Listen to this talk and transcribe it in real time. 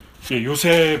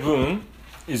요셉은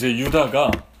이제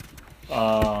유다가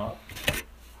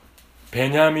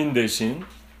베냐민 대신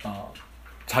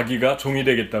자기가 종이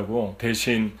되겠다고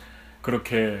대신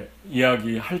그렇게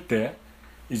이야기할 때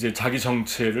이제 자기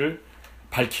정체를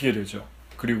밝히게 되죠.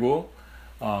 그리고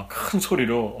큰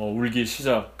소리로 울기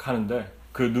시작하는데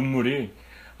그 눈물이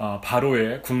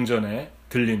바로의 궁전에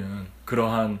들리는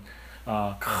그러한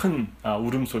큰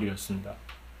울음소리였습니다.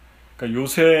 그러니까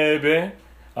요셉의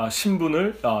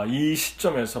신분을 이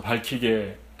시점에서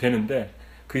밝히게 되는데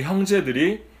그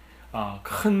형제들이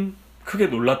크게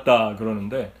놀랐다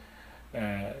그러는데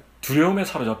두려움에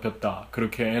사로잡혔다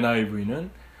그렇게 NIV는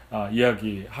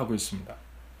이야기하고 있습니다.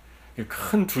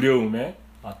 큰 두려움에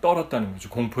떨었다는 거죠.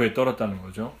 공포에 떨었다는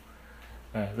거죠.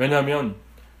 왜냐하면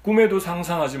꿈에도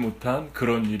상상하지 못한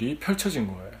그런 일이 펼쳐진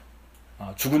거예요.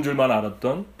 죽은 줄만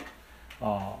알았던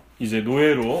이제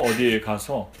노예로 어디에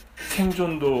가서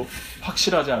생존도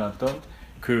확실하지 않았던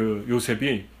그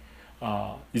요셉이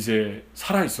이제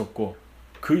살아 있었고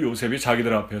그 요셉이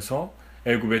자기들 앞에서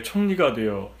애굽의 총리가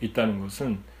되어 있다는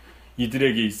것은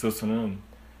이들에게 있어서는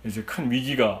이제 큰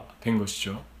위기가 된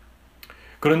것이죠.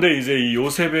 그런데 이제 이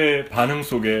요셉의 반응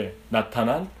속에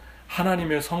나타난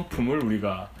하나님의 성품을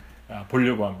우리가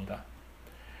보려고 합니다.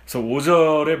 그래서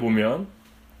 5절에 보면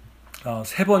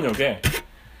세 번역에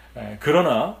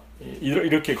그러나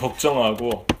이렇게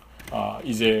걱정하고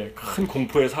이제 큰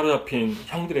공포에 사로잡힌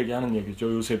형들에게 하는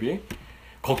얘기죠. 요셉이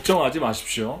걱정하지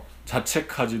마십시오.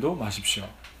 자책하지도 마십시오.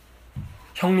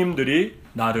 형님들이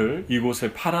나를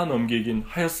이곳에 팔아넘기긴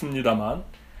하였습니다만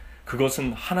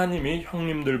그것은 하나님이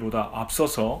형님들보다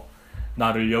앞서서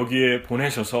나를 여기에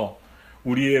보내셔서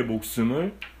우리의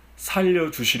목숨을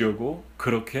살려주시려고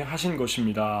그렇게 하신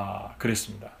것입니다.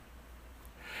 그랬습니다.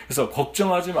 그래서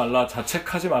걱정하지 말라,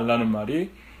 자책하지 말라는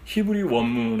말이 히브리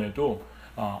원문에도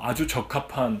아주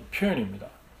적합한 표현입니다.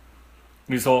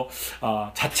 그래서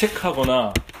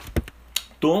자책하거나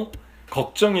또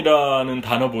걱정이라는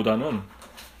단어보다는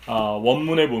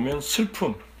원문에 보면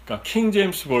슬픔, 그러니까 킹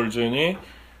제임스 버전이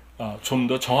좀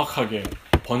더 정확하게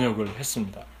번역을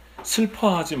했습니다.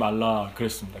 슬퍼하지 말라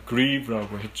그랬습니다.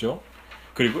 grieve라고 했죠.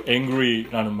 그리고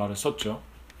angry라는 말을 썼죠.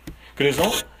 그래서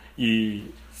이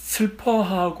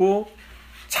슬퍼하고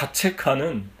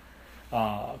자책하는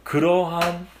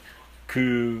그러한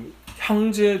그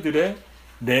형제들의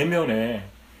내면의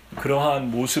그러한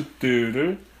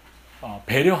모습들을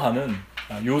배려하는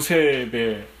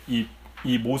요셉의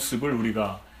이 모습을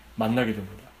우리가 만나게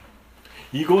됩니다.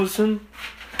 이것은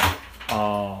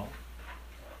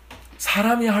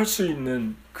사람이 할 수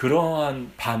있는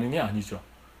그러한 반응이 아니죠.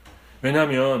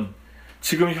 왜냐하면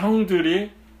지금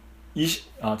형들이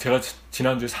제가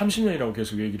지난주에 30년이라고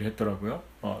계속 얘기를 했더라고요.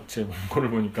 제 원고를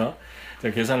보니까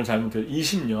제가 계산을 잘못해서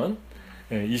 20년,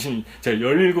 제가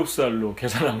 17살로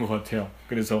계산한 것 같아요.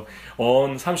 그래서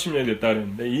 30년이 됐다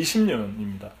그랬는데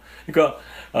 20년입니다. 그러니까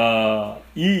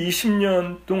이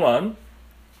 20년 동안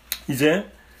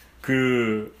이제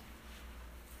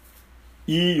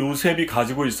이 요셉이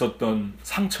가지고 있었던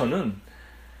상처는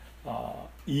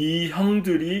이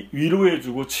형들이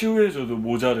위로해주고 치유해줘도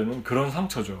모자르는 그런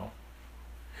상처죠.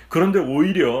 그런데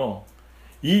오히려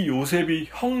이 요셉이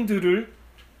형들을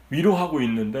위로하고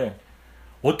있는데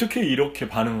어떻게 이렇게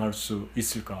반응할 수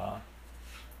있을까?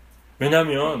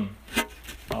 왜냐하면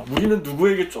우리는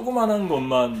누구에게 조그만한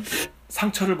것만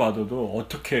상처를 받아도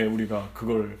어떻게 우리가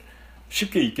그걸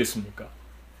쉽게 잊겠습니까?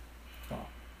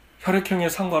 혈액형에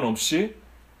상관없이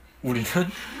우리는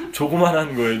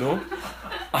조그만한 거에도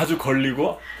아주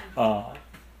걸리고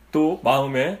또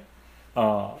마음에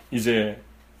이제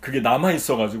그게 남아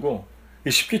있어가지고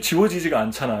쉽게 지워지지가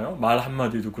않잖아요. 말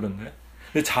한마디도 그런데.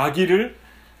 근데 자기를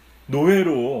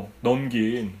노예로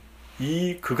넘긴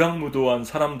이 극악무도한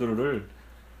사람들을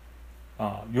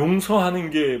용서하는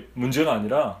게 문제가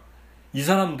아니라 이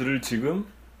사람들을 지금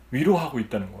위로하고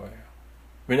있다는 거예요.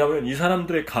 왜냐하면 이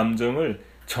사람들의 감정을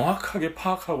정확하게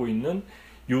파악하고 있는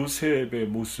요셉의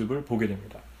모습을 보게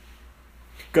됩니다.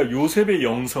 그러니까 요셉의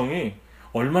영성이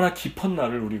얼마나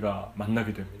깊었나를 우리가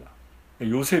만나게 됩니다.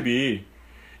 요셉이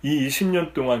이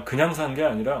 20년 동안 그냥 산 게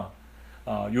아니라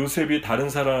요셉이 다른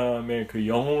사람의 그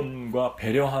영혼과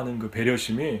배려하는 그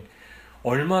배려심이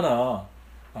얼마나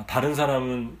다른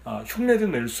사람은 흉내도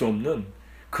낼 수 없는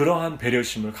그러한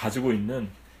배려심을 가지고 있는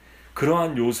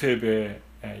그러한 요셉의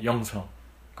영성,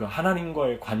 그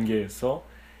하나님과의 관계에서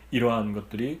이러한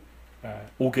것들이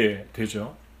오게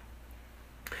되죠.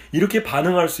 이렇게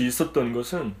반응할 수 있었던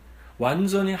것은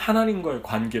완전히 하나님과의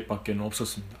관계밖에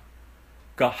없었습니다.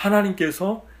 그러니까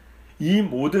하나님께서 이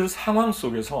모든 상황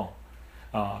속에서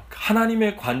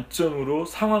하나님의 관점으로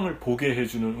상황을 보게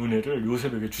해주는 은혜를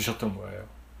요셉에게 주셨던 거예요.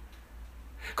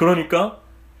 그러니까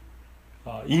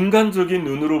인간적인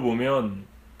눈으로 보면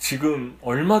지금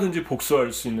얼마든지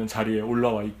복수할 수 있는 자리에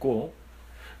올라와 있고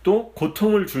또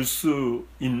고통을 줄 수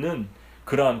있는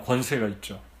그러한 권세가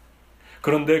있죠.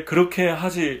 그런데 그렇게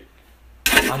하지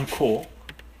않고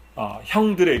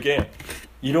형들에게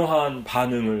이러한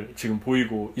반응을 지금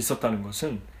보이고 있었다는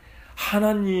것은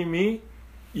하나님이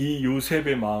이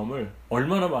요셉의 마음을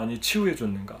얼마나 많이 치유해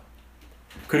줬는가,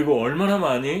 그리고 얼마나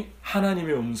많이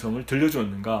하나님의 음성을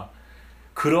들려줬는가,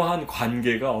 그러한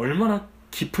관계가 얼마나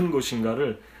깊은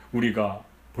것인가를 우리가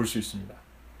볼 수 있습니다.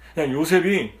 그냥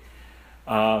요셉이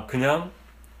그냥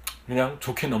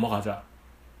좋게 넘어가자,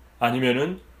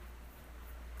 아니면은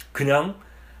그냥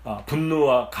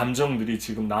분노와 감정들이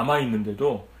지금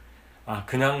남아있는데도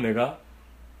그냥 내가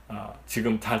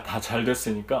지금 다 잘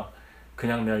됐으니까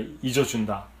그냥 내가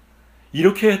잊어준다,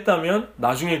 이렇게 했다면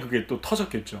나중에 그게 또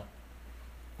터졌겠죠.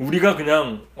 우리가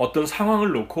그냥 어떤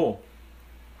상황을 놓고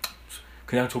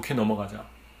그냥 좋게 넘어가자,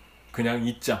 그냥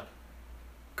잊자,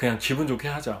 그냥 기분 좋게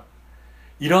하자,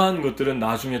 이러한 것들은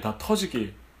나중에 다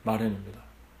터지기 마련입니다.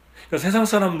 그러니까 세상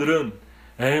사람들은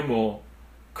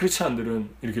크리스찬들은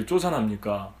이렇게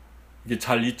쪼잔합니까? 이게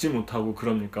잘 잊지 못하고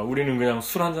그럽니까? 우리는 그냥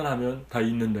술 한잔 하면 다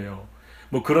잊는데요.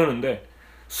 그러는데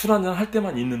술 한잔 할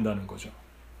때만 잊는다는 거죠.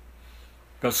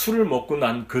 그러니까 술을 먹고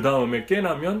난 그 다음에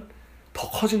깨나면 더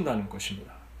커진다는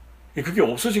것입니다. 그게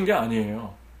없어진 게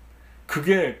아니에요.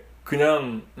 그게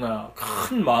그냥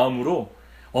큰 마음으로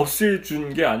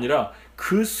없애준 게 아니라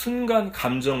그 순간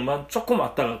감정만 조금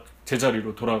왔다가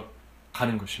제자리로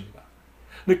돌아가는 것입니다.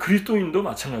 근데 그리스도인도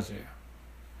마찬가지예요.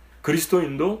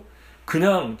 그리스도인도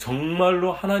그냥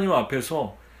정말로 하나님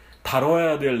앞에서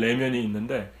다뤄야 될 내면이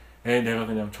있는데 내가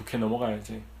그냥 좋게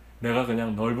넘어가야지, 내가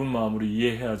그냥 넓은 마음으로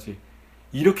이해해야지,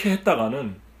 이렇게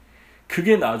했다가는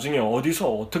그게 나중에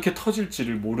어디서 어떻게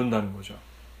터질지를 모른다는 거죠.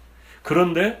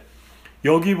 그런데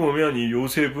여기 보면 이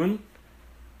요셉은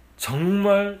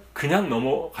정말 그냥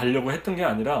넘어가려고 했던 게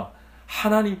아니라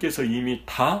하나님께서 이미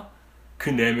다 그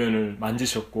내면을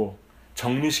만지셨고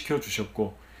정리시켜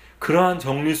주셨고, 그러한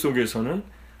정리 속에서는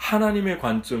하나님의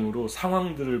관점으로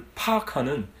상황들을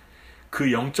파악하는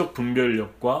그 영적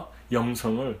분별력과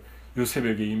영성을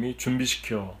요셉에게 이미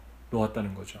준비시켜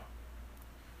놓았다는 거죠.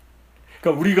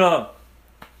 그러니까 우리가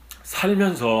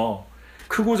살면서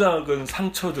크고 작은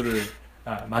상처들을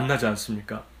만나지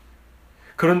않습니까?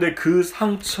 그런데 그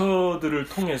상처들을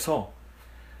통해서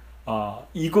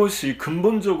이것이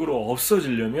근본적으로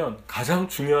없어지려면 가장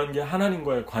중요한 게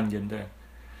하나님과의 관계인데,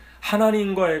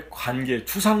 하나님과의 관계,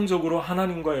 추상적으로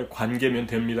하나님과의 관계면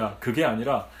됩니다. 그게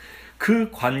아니라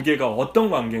그 관계가 어떤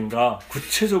관계인가,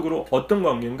 구체적으로 어떤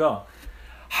관계인가,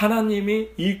 하나님이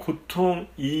이 고통,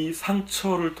 이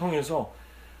상처를 통해서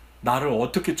나를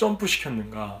어떻게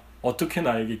점프시켰는가, 어떻게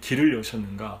나에게 길을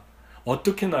여셨는가,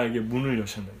 어떻게 나에게 문을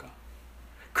여셨는가,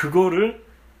 그거를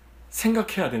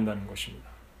생각해야 된다는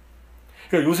것입니다.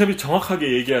 그러니까 요셉이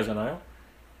정확하게 얘기하잖아요.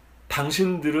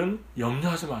 당신들은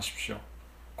염려하지 마십시오.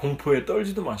 공포에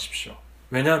떨지도 마십시오.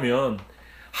 왜냐하면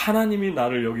하나님이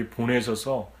나를 여기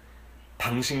보내셔서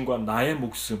당신과 나의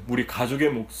목숨, 우리 가족의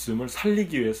목숨을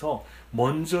살리기 위해서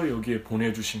먼저 여기에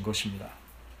보내주신 것입니다.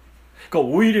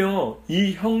 그러니까 오히려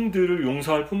이 형들을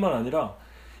용서할 뿐만 아니라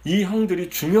이 형들이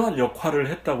중요한 역할을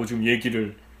했다고 지금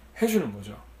얘기를 해주는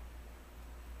거죠.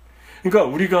 그러니까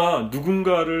우리가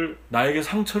누군가를, 나에게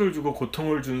상처를 주고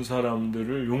고통을 준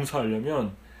사람들을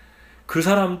용서하려면 그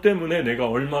사람 때문에 내가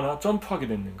얼마나 점프하게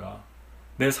됐는가,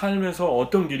 내 삶에서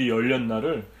어떤 길이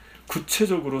열렸나를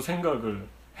구체적으로 생각을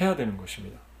해야 되는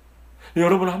것입니다.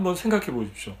 여러분 한번 생각해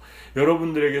보십시오.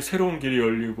 여러분들에게 새로운 길이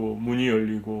열리고 문이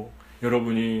열리고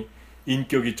여러분이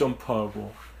인격이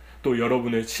점프하고 또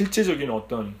여러분의 실제적인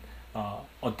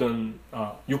어떤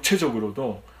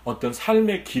육체적으로도 어떤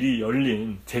삶의 길이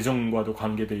열린 재정과도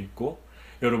관계되어 있고,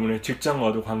 여러분의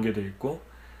직장과도 관계되어 있고,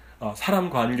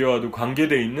 사람 관계와도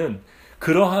관계되어 있는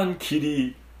그러한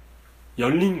길이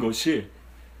열린 것이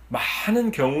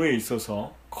많은 경우에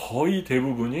있어서 거의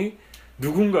대부분이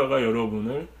누군가가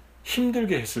여러분을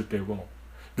힘들게 했을 때고,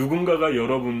 누군가가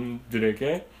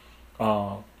여러분들에게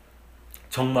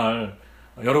정말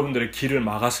여러분들의 길을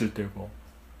막았을 때고,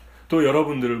 또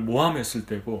여러분들을 모함했을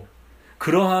때고,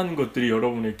 그러한 것들이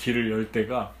여러분의 길을 열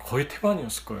때가 거의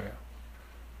태반이었을 거예요.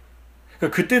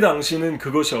 그러니까 그때 당시는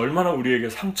그것이 얼마나 우리에게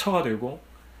상처가 되고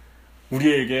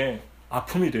우리에게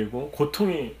아픔이 되고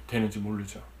고통이 되는지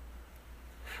모르죠.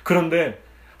 그런데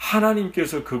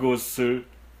하나님께서 그것을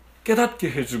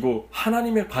깨닫게 해주고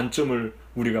하나님의 관점을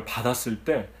우리가 받았을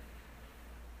때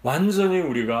완전히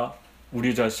우리가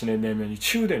우리 자신의 내면이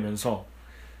치유되면서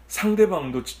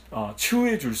상대방도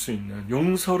치유해 줄 수 있는,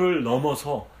 용서를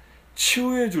넘어서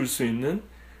치유해 줄 수 있는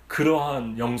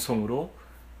그러한 영성으로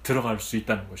들어갈 수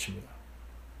있다는 것입니다.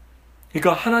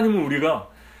 그러니까 하나님은 우리가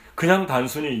그냥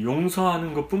단순히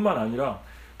용서하는 것뿐만 아니라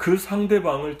그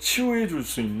상대방을 치유해 줄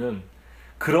수 있는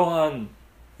그러한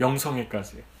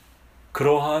영성에까지,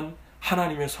 그러한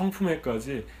하나님의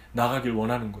성품에까지 나가길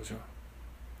원하는 거죠.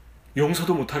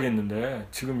 용서도 못하겠는데,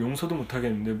 지금 용서도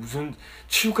못하겠는데 무슨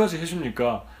치유까지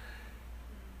해줍니까?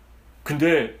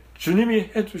 근데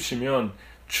주님이 해주시면,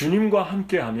 주님과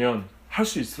함께하면 할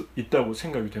수 있다고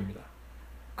생각이 됩니다.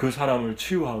 그 사람을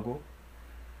치유하고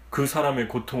그 사람의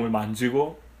고통을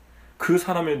만지고 그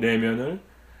사람의 내면을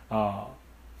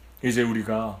이제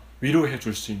우리가 위로해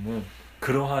줄 수 있는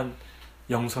그러한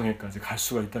영성에까지 갈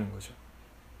수가 있다는 거죠.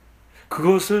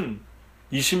 그것은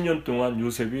 20년 동안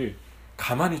요셉이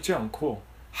가만히 있지 않고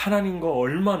하나님과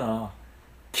얼마나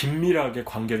긴밀하게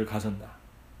관계를 가졌나.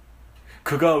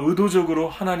 그가 의도적으로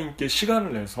하나님께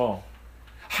시간을 내서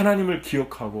하나님을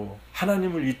기억하고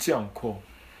하나님을 잊지 않고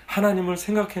하나님을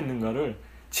생각했는가를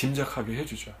짐작하게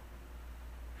해주죠.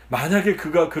 만약에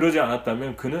그가 그러지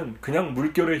않았다면 그는 그냥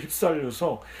물결에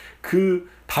휩쓸려서 그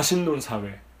다신론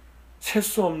사회, 셀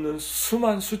수 없는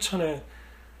수만 수천의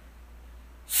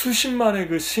수십만의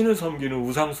그 신을 섬기는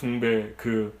우상숭배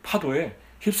그 파도에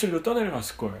휩쓸려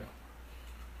떠내려갔을 거예요.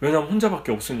 왜냐하면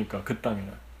혼자밖에 없으니까 그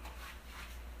땅에는.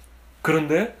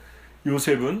 그런데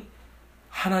요셉은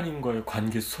하나님과의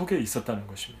관계 속에 있었다는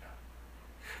것입니다.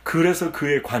 그래서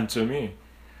그의 관점이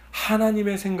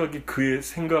하나님의 생각이 그의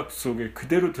생각 속에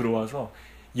그대로 들어와서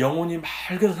영혼이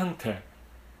맑은 상태,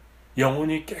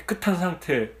 영혼이 깨끗한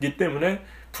상태이기 때문에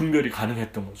분별이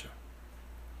가능했던 거죠.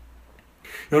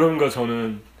 여러분과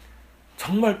저는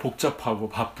정말 복잡하고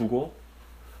바쁘고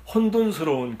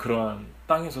혼돈스러운 그러한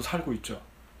땅에서 살고 있죠.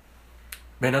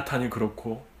 맨하탄이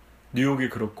그렇고 뉴욕이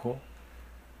그렇고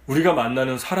우리가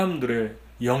만나는 사람들의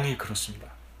영이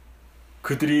그렇습니다.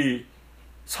 그들이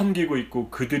섬기고 있고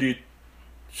그들이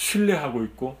신뢰하고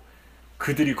있고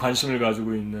그들이 관심을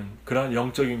가지고 있는 그러한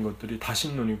영적인 것들이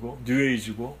다신론이고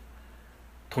뉴에이지고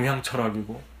동양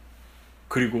철학이고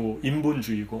그리고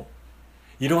인본주의고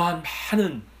이러한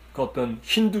많은 어떤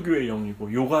힌두교의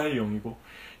영이고 요가의 영이고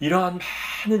이러한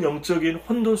많은 영적인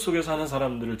혼돈 속에 사는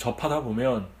사람들을 접하다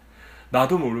보면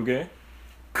나도 모르게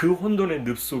그 혼돈의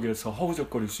늪 속에서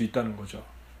허우적거릴 수 있다는 거죠.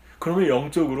 그러면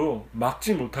영적으로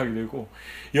막지 못하게 되고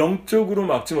영적으로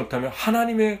막지 못하면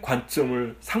하나님의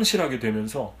관점을 상실하게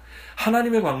되면서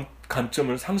하나님의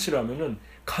관점을 상실하면은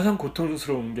가장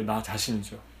고통스러운 게 나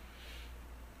자신이죠.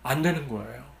 안 되는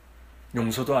거예요.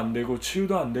 용서도 안 되고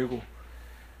치유도 안 되고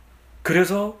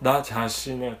그래서 나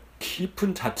자신의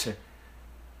깊은 자책.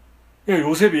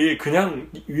 요셉이 그냥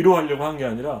위로하려고 한 게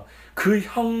아니라 그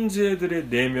형제들의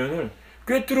내면을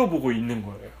꿰뚫어 보고 있는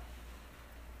거예요.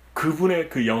 그분의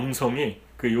그 영성이,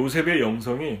 그 요셉의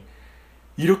영성이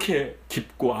이렇게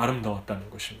깊고 아름다웠다는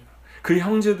것입니다. 그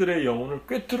형제들의 영혼을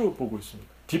꿰뚫어 보고 있습니다.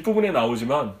 뒷부분에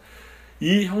나오지만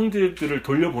이 형제들을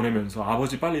돌려보내면서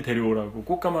아버지 빨리 데려오라고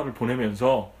꽃가마를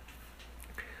보내면서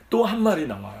또 한 말이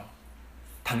나와요.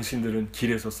 당신들은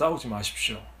길에서 싸우지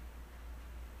마십시오.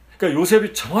 그러니까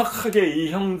요셉이 정확하게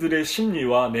이 형들의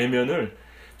심리와 내면을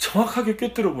정확하게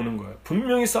꿰뚫어 보는 거예요.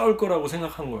 분명히 싸울 거라고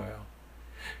생각한 거예요.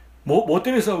 뭐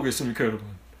때문에 싸우겠습니까, 여러분?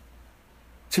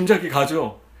 짐작이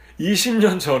가죠?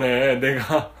 20년 전에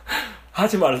내가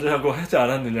하지 말자고 하지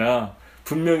않았느냐.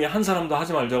 분명히 한 사람도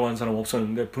하지 말자고 한 사람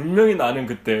없었는데 분명히 나는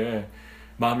그때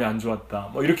마음이 안 좋았다.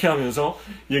 뭐 이렇게 하면서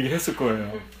얘기를 했을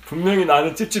거예요. 분명히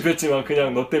나는 찝찝했지만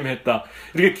그냥 너 때문에 했다.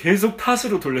 이렇게 계속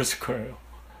탓으로 돌렸을 거예요.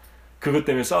 그것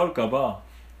때문에 싸울까봐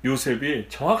요셉이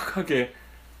정확하게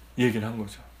얘기를 한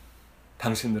거죠.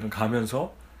 당신들은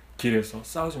가면서 길에서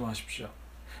싸우지 마십시오.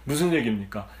 무슨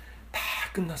얘기입니까? 다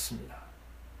끝났습니다.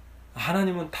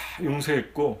 하나님은 다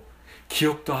용서했고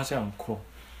기억도 하지 않고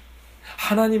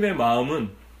하나님의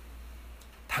마음은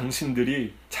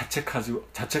당신들이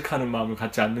자책하는 마음을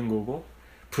갖지 않는 거고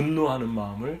분노하는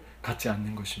마음을 갖지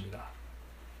않는 것입니다.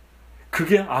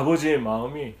 그게 아버지의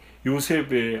마음이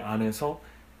요셉의 안에서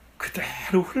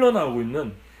그대로 흘러나오고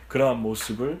있는 그러한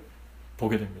모습을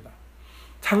보게 됩니다.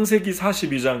 창세기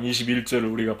 42장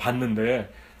 21절을 우리가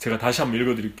봤는데 제가 다시 한번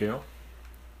읽어드릴게요.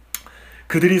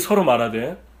 그들이 서로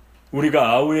말하되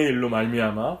우리가 아우의 일로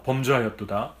말미암아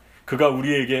범죄하였도다. 그가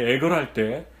우리에게 애걸할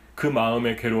때 그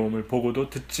마음의 괴로움을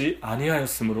보고도 듣지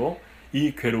아니하였으므로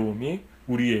이 괴로움이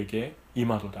우리에게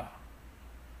임하도다.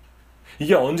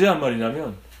 이게 언제 한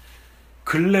말이냐면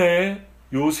근래에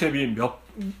요셉이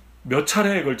몇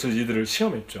차례에 걸쳐 이들을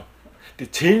시험했죠. 근데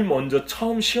제일 먼저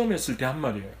처음 시험했을 때 한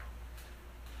말이에요.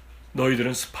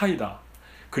 너희들은 스파이다.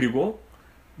 그리고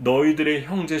너희들의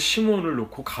형제 시몬을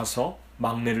놓고 가서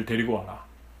막내를 데리고 와라.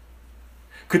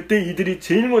 그때 이들이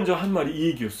제일 먼저 한 말이 이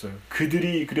얘기였어요.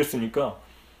 그들이 그랬으니까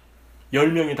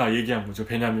 10명이 다 얘기한 거죠.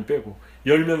 베냐민 빼고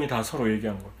 10명이 다 서로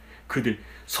얘기한 거예요. 그들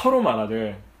서로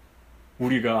말하되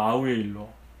우리가 아우의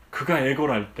일로 그가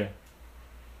애걸할 때,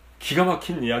 기가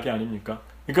막힌 이야기 아닙니까?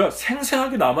 그러니까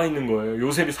생생하게 남아있는 거예요.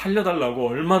 요셉이 살려달라고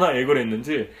얼마나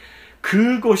애걸했는지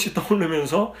그것이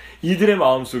떠오르면서 이들의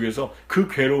마음속에서 그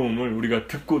괴로움을 우리가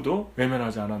듣고도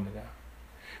외면하지 않았느냐.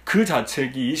 그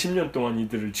자책이 20년 동안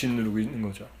이들을 짓누르고 있는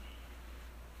거죠.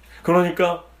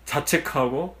 그러니까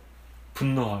자책하고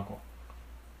분노하고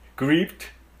grieved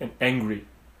and angry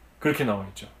그렇게 나와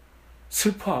있죠.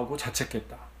 슬퍼하고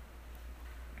자책했다.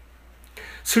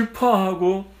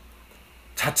 슬퍼하고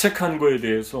자책한 거에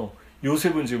대해서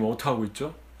요셉은 지금 어떻게 하고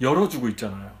있죠? 열어주고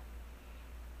있잖아요.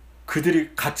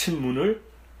 그들이 갇힌 문을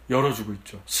열어주고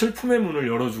있죠. 슬픔의 문을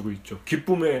열어주고 있죠.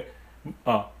 기쁨의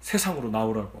세상으로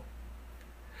나오라고.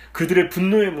 그들의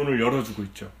분노의 문을 열어주고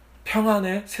있죠.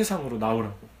 평안의 세상으로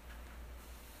나오라고.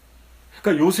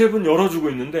 그러니까 요셉은 열어주고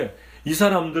있는데 이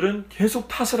사람들은 계속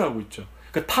탓을 하고 있죠.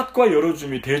 그러니까 탓과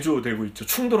열어줌이 대조되고 있죠.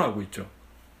 충돌하고 있죠.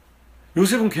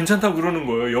 요셉은 괜찮다고 그러는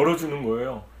거예요. 열어주는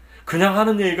거예요. 그냥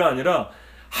하는 얘기가 아니라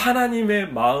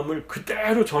하나님의 마음을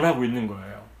그대로 전하고 있는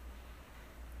거예요.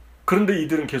 그런데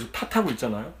이들은 계속 탓하고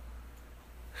있잖아요.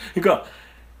 그러니까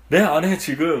내 안에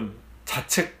지금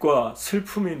자책과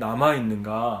슬픔이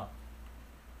남아있는가,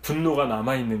 분노가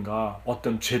남아있는가,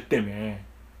 어떤 죄 때문에,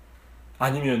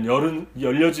 아니면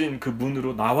열려진 그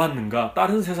문으로 나왔는가,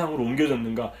 다른 세상으로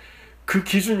옮겨졌는가, 그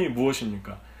기준이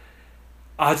무엇입니까?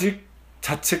 아직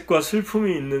자책과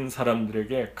슬픔이 있는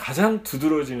사람들에게 가장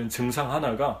두드러지는 증상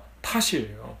하나가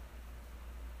탓이에요.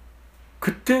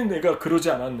 그때 내가 그러지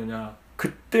않았느냐,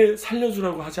 그때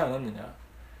살려주라고 하지 않았느냐.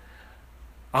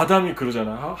 아담이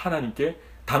그러잖아요. 하나님께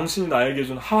당신이 나에게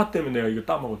준 하와 때문에 내가 이걸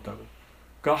따먹었다고.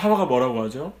 그러니까 하와가 뭐라고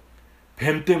하죠?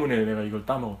 뱀 때문에 내가 이걸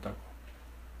따먹었다고.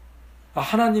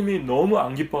 하나님이 너무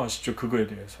안 기뻐하시죠. 그거에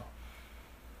대해서.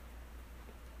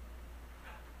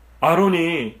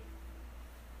 아론이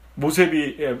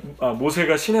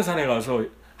모세가 시내산에 가서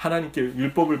하나님께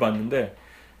율법을 받는데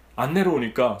안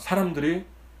내려오니까 사람들이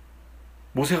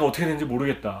모세가 어떻게 되는지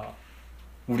모르겠다.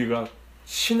 우리가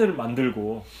신을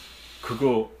만들고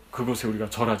그것에 우리가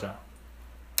절하자.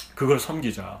 그걸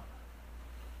섬기자.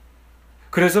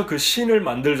 그래서 그 신을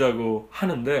만들자고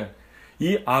하는데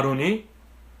이 아론이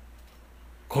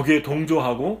거기에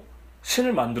동조하고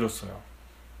신을 만들었어요.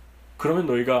 그러면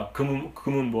너희가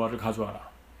금은 모화를 가져와라.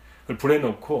 그걸 불에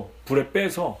넣고 불에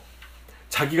빼서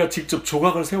자기가 직접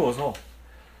조각을 세워서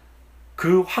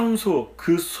그 황소,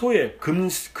 그 소의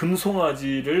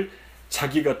금송아지를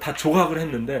자기가 다 조각을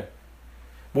했는데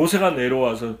모세가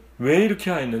내려와서 왜 이렇게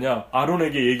하였느냐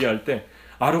아론에게 얘기할 때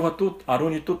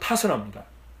아론이 또 탓을 합니다.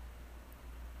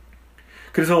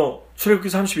 그래서 출애굽기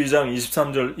 32장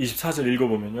 23절 24절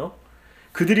읽어보면요.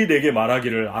 그들이 내게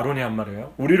말하기를, 아론이 한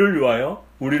말이에요. 우리를 위하여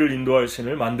우리를 인도할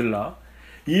신을 만들라.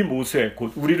 이 모세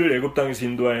곧 우리를 애굽 땅에서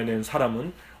인도하여 낸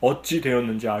사람은 어찌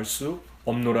되었는지 알 수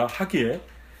없노라 하기에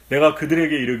내가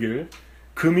그들에게 이르기를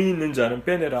금이 있는 자는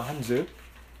빼내라 한즉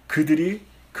그들이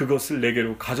그것을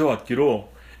내게로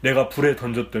가져왔기로 내가 불에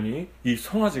던졌더니 이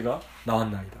송아지가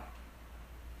나왔나이다.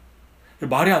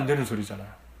 말이 안 되는 소리잖아요.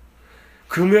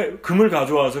 금을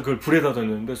가져와서 그걸 불에다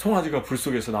던졌는데 송아지가 불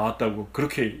속에서 나왔다고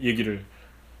그렇게 얘기를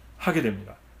하게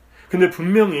됩니다. 근데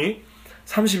분명히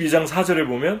 32장 4절에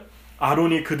보면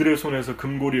아론이 그들의 손에서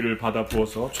금고리를 받아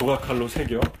부어서 조각칼로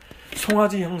새겨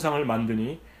송아지 형상을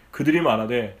만드니 그들이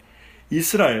말하되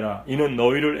이스라엘아 이는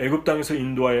너희를 애굽 땅에서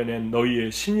인도하여 낸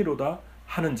너희의 신이로다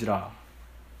하는지라.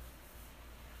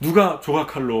 누가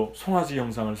조각칼로 송아지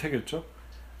형상을 새겼죠?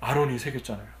 아론이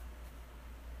새겼잖아요.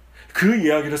 그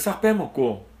이야기를 싹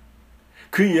빼먹고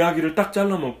그 이야기를 딱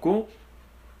잘라먹고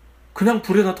그냥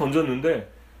불에다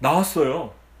던졌는데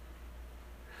나왔어요.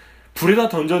 불에다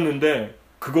던졌는데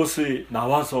그것이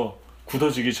나와서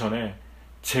굳어지기 전에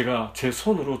제가 제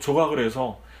손으로 조각을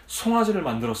해서 송아지를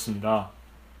만들었습니다.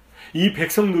 이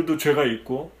백성들도 죄가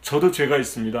있고 저도 죄가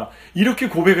있습니다. 이렇게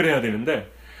고백을 해야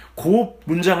되는데 그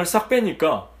문장을 싹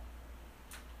빼니까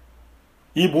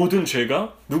이 모든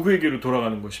죄가 누구에게로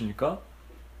돌아가는 것입니까?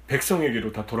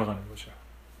 백성에게로 다 돌아가는 거죠.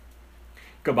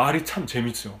 그러니까 말이 참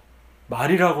재밌죠.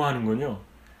 말이라고 하는 건요.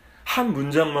 한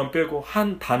문장만 빼고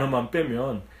한 단어만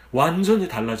빼면 완전히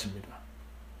달라집니다.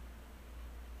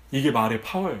 이게 말의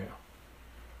파워예요.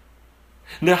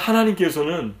 근데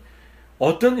하나님께서는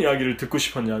어떤 이야기를 듣고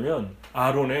싶었냐면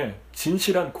아론의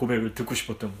진실한 고백을 듣고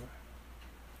싶었던 거예요.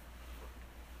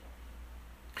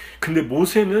 근데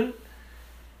모세는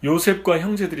요셉과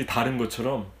형제들이 다른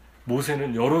것처럼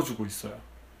모세는 열어주고 있어요.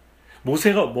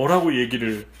 모세가 뭐라고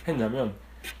얘기를 했냐면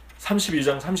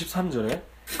 32장 33절에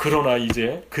그러나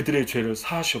이제 그들의 죄를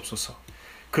사하시옵소서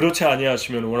그렇지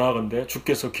아니하시면 원하건대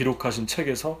주께서 기록하신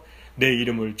책에서 내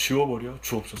이름을 지워버려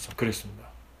주옵소서. 그랬습니다.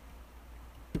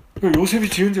 요셉이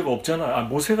지은 죄가 없잖아요.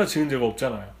 모세가 지은 죄가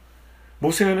없잖아요.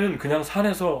 모세는 그냥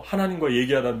산에서 하나님과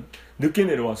얘기하다 늦게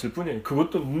내려왔을 뿐이에요.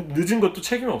 그것도 늦은 것도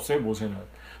책임이 없어요. 모세는.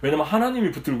 왜냐면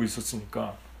하나님이 붙들고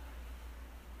있었으니까.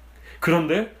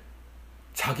 그런데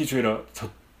자기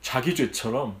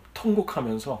죄처럼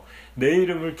통곡하면서 내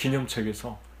이름을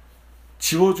기념책에서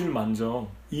지워줄 만정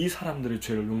이 사람들의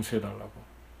죄를 용서해달라고.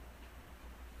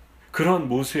 그런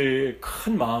모세의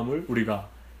큰 마음을 우리가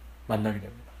만나게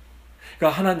됩니다.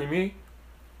 그러니까 하나님이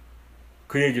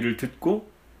그 얘기를 듣고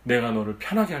내가 너를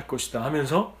편하게 할 것이다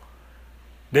하면서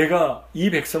내가 이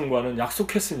백성과는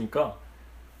약속했으니까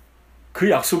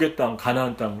그 약속의 땅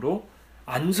가나안 땅으로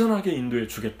안전하게 인도해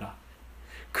주겠다.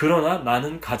 그러나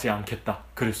나는 가지 않겠다.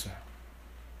 그랬어요.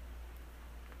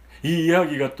 이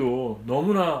이야기가 또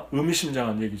너무나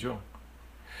의미심장한 얘기죠.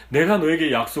 내가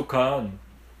너에게 약속한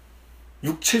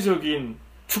육체적인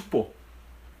축복,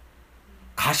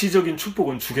 가시적인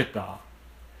축복은 주겠다.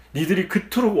 니들이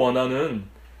그토록 원하는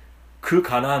그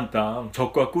가나안 땅,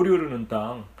 젖과 꿀이 흐르는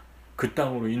땅, 그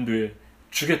땅으로 인도해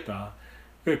주겠다.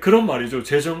 그런 말이죠.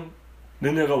 재정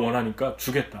너네가 원하니까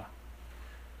주겠다.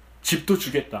 집도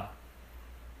주겠다.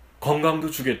 건강도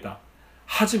주겠다.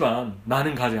 하지만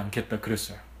나는 가지 않겠다.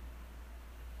 그랬어요.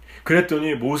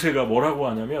 그랬더니 모세가 뭐라고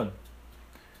하냐면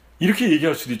이렇게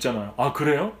얘기할 수도 있잖아요.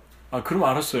 그래요? 그럼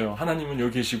알았어요. 하나님은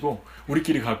여기 계시고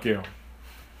우리끼리 갈게요.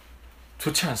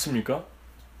 좋지 않습니까?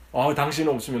 당신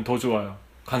없으면 더 좋아요.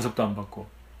 간섭도 안 받고.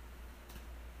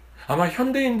 아마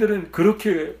현대인들은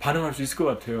그렇게 반응할 수 있을 것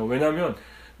같아요. 왜냐하면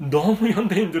너무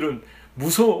현대인들은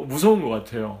무서운 것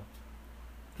같아요.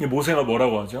 모세가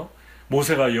뭐라고 하죠?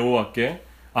 모세가 여호와께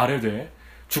아뢰되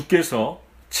주께서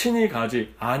친히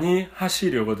가지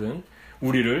아니하시려거든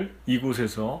우리를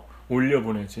이곳에서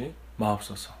올려보내지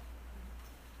마옵소서.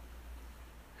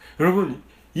 여러분,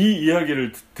 이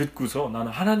이야기를 듣고서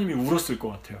나는 하나님이 울었을 것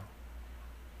같아요.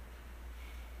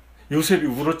 요셉이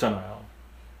울었잖아요.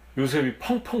 요셉이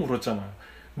펑펑 울었잖아요.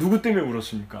 누구 때문에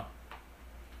울었습니까?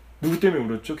 누구 때문에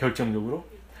울었죠? 결정적으로?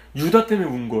 유다 때문에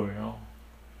운 거예요.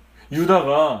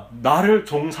 유다가 나를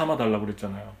종 삼아달라고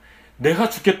그랬잖아요. 내가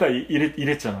죽겠다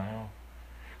이랬잖아요.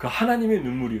 그 하나님의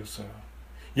눈물이었어요.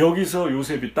 여기서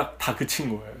요셉이 딱 다 그친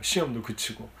거예요. 시험도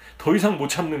그치고. 더 이상 못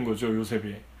참는 거죠,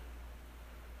 요셉이.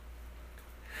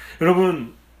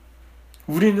 여러분,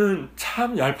 우리는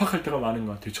참 얄팍할 때가 많은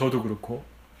것 같아요. 저도 그렇고.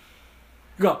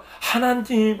 그러니까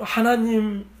하나님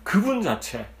그분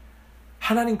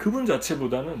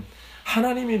자체보다는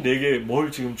하나님이 내게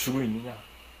뭘 지금 주고 있느냐.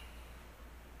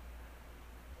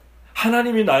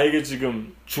 하나님이 나에게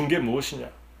지금 준 게 무엇이냐.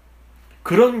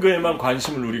 그런 거에만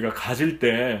관심을 우리가 가질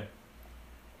때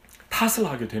탓을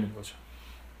하게 되는 거죠.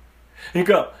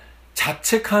 그러니까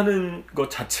자책하는 것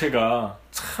자체가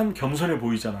참 겸손해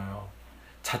보이잖아요.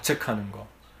 자책하는 거,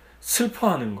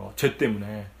 슬퍼하는 거, 죄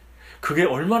때문에. 그게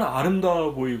얼마나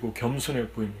아름다워 보이고 겸손해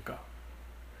보입니까?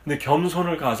 근데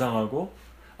겸손을 가장하고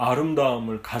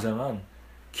아름다움을 가장한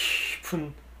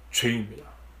깊은 죄입니다.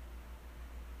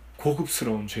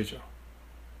 고급스러운 죄죠.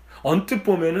 언뜻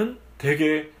보면은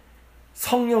되게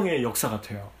성령의 역사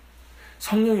같아요.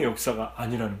 성령의 역사가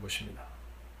아니라는 것입니다.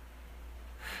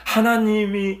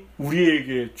 하나님이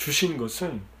우리에게 주신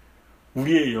것은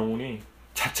우리의 영혼이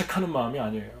자책하는 마음이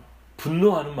아니에요.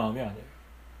 분노하는 마음이 아니에요.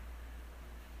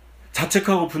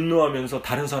 자책하고 분노하면서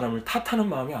다른 사람을 탓하는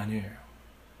마음이 아니에요.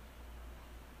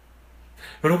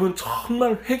 여러분,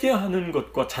 정말 회개하는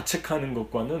것과 자책하는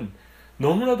것과는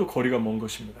너무나도 거리가 먼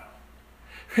것입니다.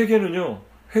 회개는요,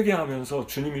 회개하면서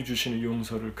주님이 주시는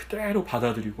용서를 그대로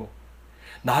받아들이고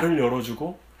나를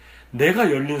열어주고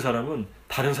내가 열린 사람은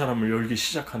다른 사람을 열기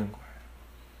시작하는 거예요.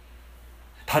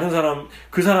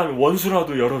 그 사람이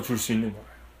원수라도 열어줄 수 있는 거예요.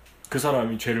 그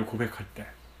사람이 죄를 고백할 때.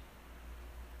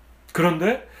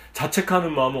 그런데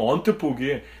자책하는 마음은 언뜻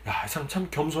보기에 이 사람 참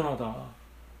겸손하다.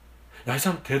 이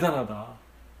사람 대단하다.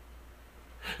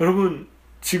 여러분,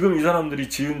 지금 이 사람들이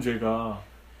지은 죄가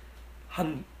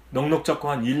한 넉넉 잡고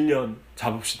한 1년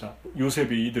잡읍시다.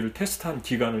 요셉이 이들을 테스트한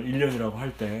기간을 1년이라고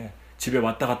할 때 집에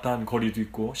왔다 갔다 한 거리도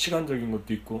있고 시간적인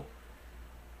것도 있고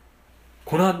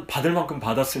고난 받을 만큼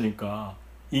받았으니까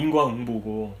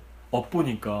인과응보고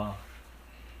업보니까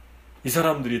이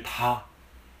사람들이 다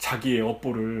자기의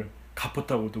업보를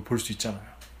갚았다고도 볼 수 있잖아요.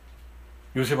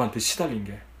 요셉한테 시달린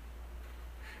게.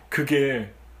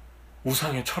 그게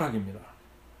우상의 철학입니다.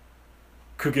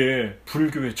 그게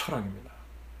불교의 철학입니다.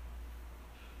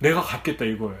 내가 갚겠다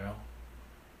이거예요.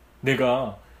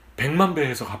 내가 100만 배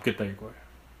해서 갚겠다 이거예요.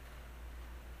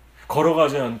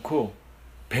 걸어가지 않고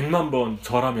 100만 번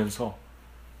절하면서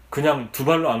그냥 두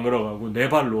발로 안 걸어가고 네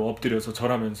발로 엎드려서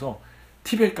절하면서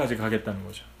티벳까지 가겠다는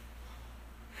거죠.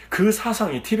 그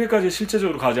사상이 티벳까지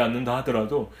실제적으로 가지 않는다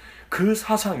하더라도 그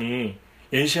사상이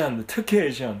아시안들, 특히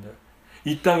아시안들,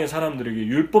 이 땅의 사람들에게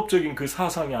율법적인 그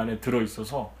사상이 안에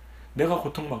들어있어서 내가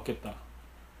고통받겠다.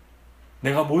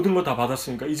 내가 모든 거 다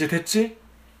받았으니까 이제 됐지?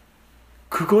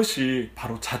 그것이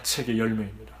바로 자책의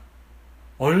열매입니다.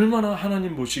 얼마나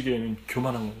하나님 보시기에는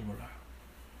교만한 건지 몰라요.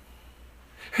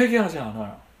 회개하지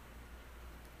않아요.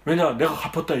 왜냐? 내가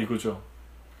갚았다 이거죠.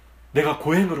 내가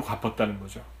고행으로 갚았다는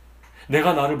거죠.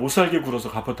 내가 나를 못살게 굴어서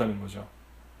갚았다는 거죠.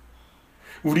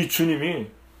 우리 주님이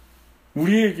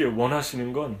우리에게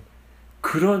원하시는 건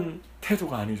그런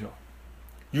태도가 아니죠.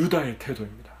 유다의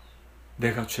태도입니다.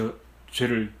 내가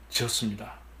죄를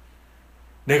지었습니다.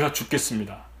 내가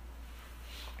죽겠습니다.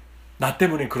 나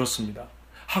때문에 그렇습니다.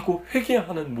 하고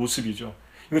회개하는 모습이죠.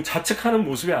 이건 자책하는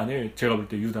모습이 아니에요. 제가 볼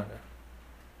때 유다는.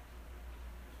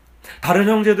 다른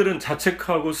형제들은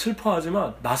자책하고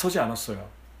슬퍼하지만 나서지 않았어요.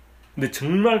 근데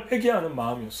정말 회개하는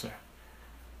마음이었어요.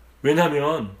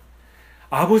 왜냐하면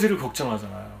아버지를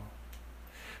걱정하잖아요.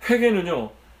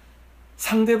 회개는요,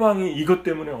 상대방이 이것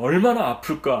때문에 얼마나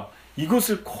아플까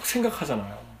이것을 꼭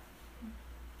생각하잖아요.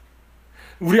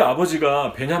 우리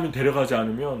아버지가 베냐민 데려가지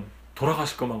않으면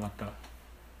돌아가실 것만 같다.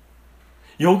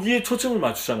 여기에 초점을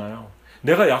맞추잖아요.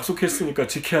 내가 약속했으니까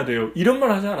지켜야 돼요. 이런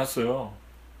말 하지 않았어요.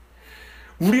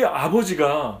 우리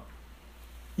아버지가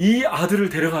이 아들을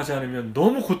데려가지 않으면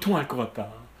너무 고통할 것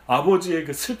같다. 아버지의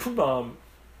그 슬픈 마음,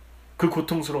 그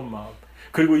고통스러운 마음,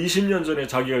 그리고 20년 전에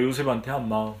자기가 요셉한테 한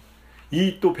마음,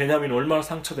 이 또 베냐민 얼마나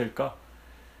상처될까?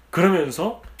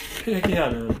 그러면서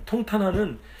회개하는,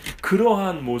 통탄하는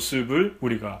그러한 모습을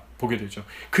우리가 보게 되죠.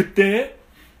 그때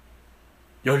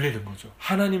열리는 거죠.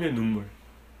 하나님의 눈물,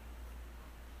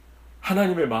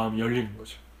 하나님의 마음이 열리는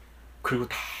거죠. 그리고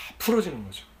다 풀어지는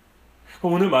거죠.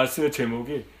 오늘 말씀의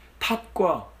제목이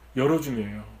탓과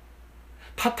열어줌이에요.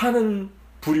 탓하는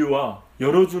부류와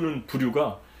열어주는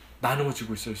부류가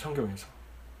나누어지고 있어요, 성경에서.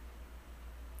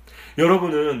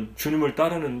 여러분은 주님을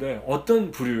따르는데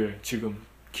어떤 부류의 지금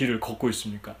길을 걷고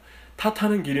있습니까?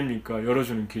 탓하는 길입니까?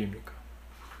 열어주는 길입니까?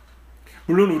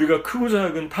 물론 우리가 크고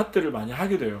작은 탓들을 많이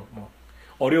하게 돼요.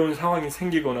 어려운 상황이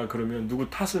생기거나 그러면 누구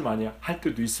탓을 많이 할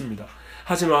때도 있습니다.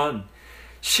 하지만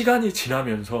시간이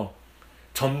지나면서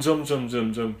점점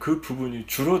그 부분이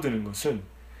줄어드는 것은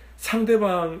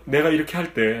내가 이렇게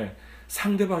할 때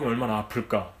상대방이 얼마나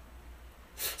아플까?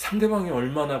 상대방이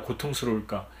얼마나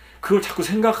고통스러울까? 그걸 자꾸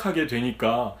생각하게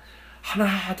되니까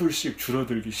하나 둘씩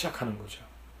줄어들기 시작하는 거죠.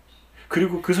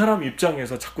 그리고 그 사람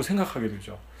입장에서 자꾸 생각하게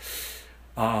되죠.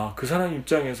 아, 그 사람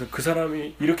입장에서 그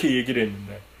사람이 이렇게 얘기를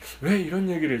했는데 왜 이런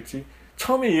얘기를 했지?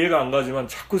 처음에 이해가 안 가지만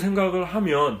자꾸 생각을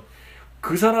하면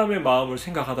그 사람의 마음을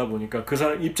생각하다 보니까 그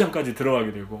사람 입장까지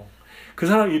들어가게 되고, 그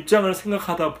사람 입장을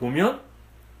생각하다 보면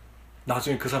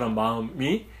나중에 그 사람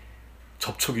마음이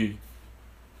접촉이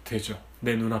되죠.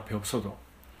 내 눈앞에 없어도.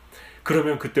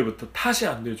 그러면 그때부터 탓이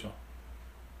안 되죠.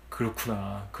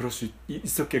 그렇구나, 그럴 수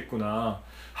있었겠구나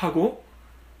하고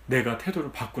내가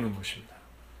태도를 바꾸는 것입니다.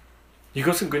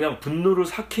 이것은 그냥 분노를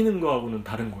삭히는 거하고는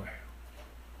다른 거예요.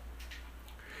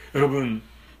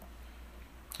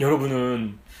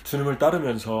 여러분은 주님을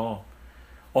따르면서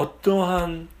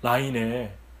어떠한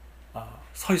라인에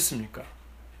서 있습니까?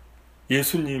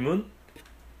 예수님은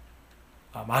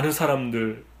많은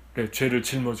사람들의 죄를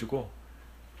짊어지고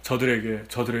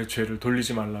저들의 죄를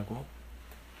돌리지 말라고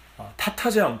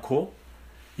탓하지 않고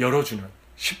열어주는,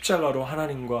 십자가로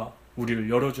하나님과 우리를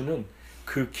열어주는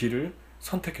그 길을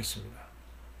선택했습니다.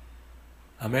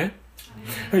 아멘?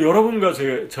 여러분과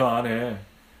저 안에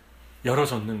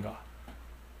열어졌는가?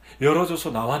 열어져서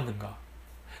나왔는가?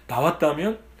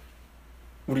 나왔다면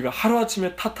우리가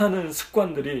하루아침에 탓하는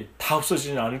습관들이 다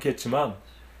없어지진 않겠지만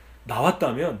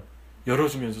나왔다면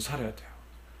열어주면서 살아야 돼요.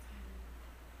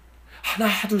 하나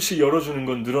둘씩 열어주는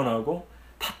건 늘어나고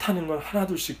탓하는 건 하나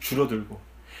둘씩 줄어들고,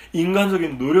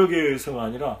 인간적인 노력에 의해서가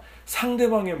아니라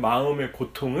상대방의 마음의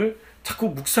고통을 자꾸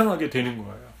묵상하게 되는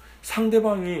거예요.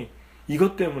 상대방이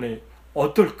이것 때문에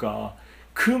어떨까?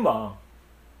 그 마음,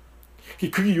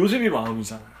 그게 요셉의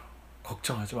마음이잖아요.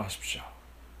 걱정하지 마십시오.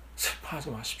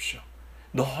 슬퍼하지 마십시오.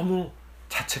 너무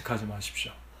자책하지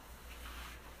마십시오.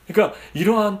 그러니까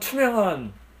이러한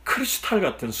투명한 크리스탈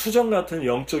같은, 수정 같은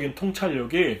영적인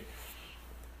통찰력이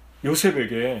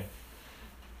요셉에게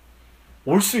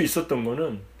올 수 있었던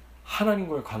것은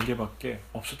하나님과의 관계밖에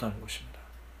없었다는 것입니다.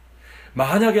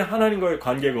 만약에 하나님과의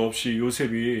관계가 없이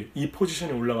요셉이 이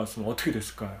포지션에 올라갔으면 어떻게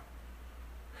됐을까요?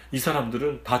 이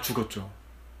사람들은 다 죽었죠.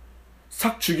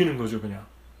 싹 죽이는 거죠, 그냥.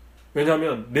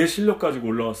 왜냐하면 내 실력 가지고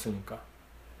올라왔으니까.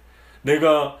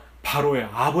 내가 바로의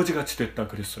아버지같이 됐다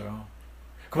그랬어요.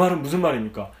 그 말은 무슨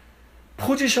말입니까?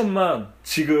 포지션만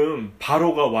지금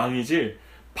바로가 왕이지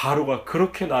바로가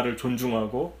그렇게 나를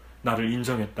존중하고 나를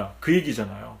인정했다. 그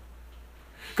얘기잖아요.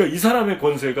 그러니까 이 사람의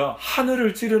권세가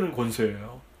하늘을 찌르는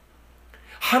권세예요.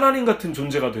 하나님 같은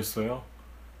존재가 됐어요.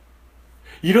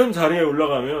 이런 자리에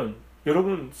올라가면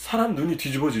여러분 사람 눈이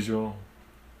뒤집어지죠.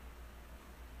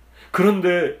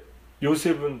 그런데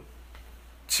요셉은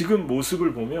지금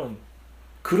모습을 보면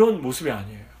그런 모습이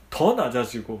아니에요. 더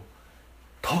낮아지고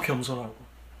더 겸손하고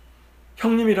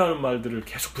형님이라는 말들을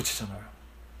계속 붙이잖아요.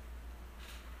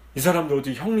 이 사람들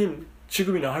어디 형님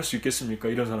취급이나 할 수 있겠습니까?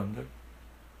 이런 사람들.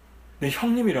 근데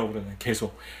형님이라고 그러네.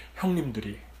 계속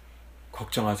형님들이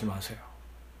걱정하지 마세요.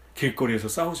 길거리에서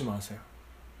싸우지 마세요.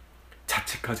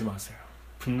 자책하지 마세요.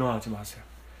 분노하지 마세요.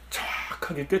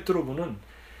 정확하게 꿰뚫어보는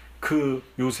그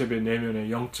요셉의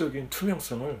내면의 영적인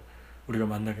투명성을 우리가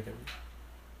만나게 됩니다.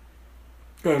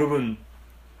 그러니까 여러분,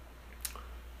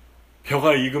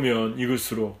 벼가 익으면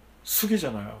익을수록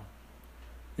숙이잖아요.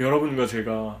 여러분과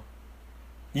제가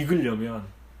익으려면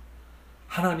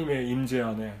하나님의 임재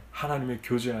안에, 하나님의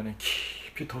교제 안에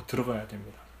깊이 더 들어가야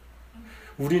됩니다.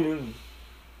 우리는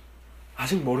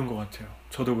아직 모르는 것 같아요.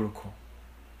 저도 그렇고.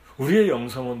 우리의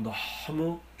영성은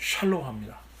너무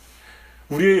샬로우합니다.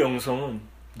 우리의 영성은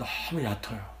너무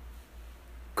얕아요.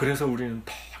 그래서 우리는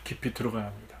더 깊이 들어가야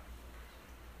합니다.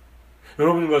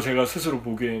 여러분과 제가 스스로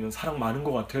보기에는 사랑 많은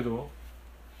것 같아도,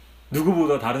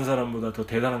 누구보다 다른 사람보다 더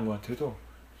대단한 것 같아도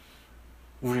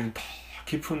우리는 더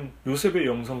깊은 요셉의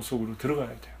영성 속으로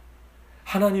들어가야 돼요.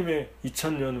 하나님의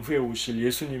 2000년 후에 오실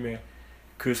예수님의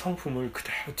그 성품을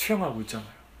그대로 투영하고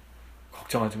있잖아요.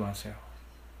 걱정하지 마세요.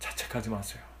 자책하지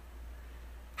마세요.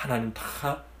 하나님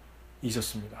다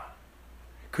잊었습니다.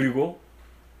 그리고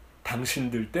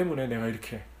당신들 때문에 내가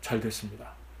이렇게 잘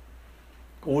됐습니다.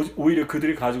 오히려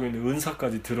그들이 가지고 있는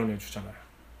은사까지 드러내주잖아요.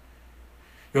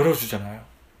 열어주잖아요.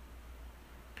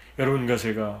 여러분과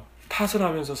제가 탓을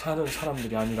하면서 사는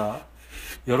사람들이 아니라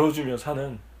열어주며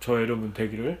사는 저 여러분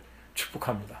되기를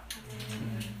축복합니다.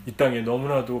 이 땅에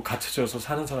너무나도 갇혀져서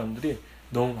사는 사람들이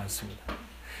너무 많습니다.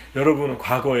 여러분은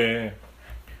과거에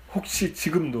혹시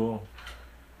지금도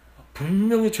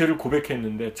분명히 죄를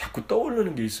고백했는데 자꾸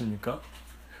떠오르는 게 있습니까?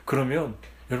 그러면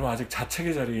여러분 아직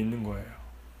자책의 자리에 있는 거예요.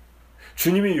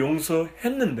 주님이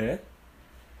용서했는데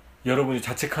여러분이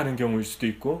자책하는 경우일 수도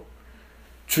있고,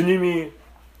 주님이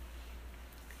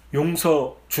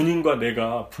주님과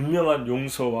내가 분명한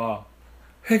용서와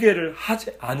회개를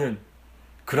하지 않은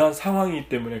그러한 상황이기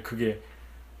때문에 그게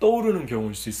떠오르는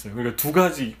경우일 수 있어요. 그러니까 두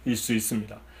가지일 수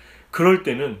있습니다. 그럴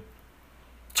때는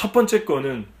첫 번째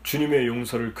거는 주님의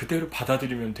용서를 그대로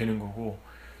받아들이면 되는 거고,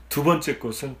 두 번째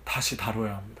것은 다시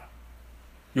다뤄야 합니다.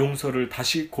 용서를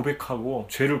다시 고백하고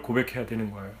죄를 고백해야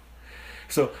되는 거예요.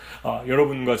 그래서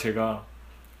여러분과 제가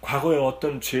과거에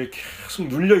어떤 죄에 계속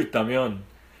눌려 있다면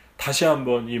다시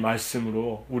한번 이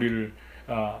말씀으로 우리를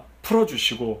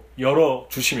풀어주시고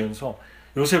열어주시면서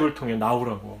요셉을 통해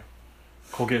나오라고,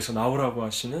 거기에서 나오라고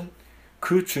하시는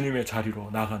그 주님의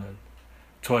자리로 나가는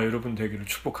저와 여러분 되기를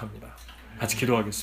축복합니다. 같이 기도하겠습니다.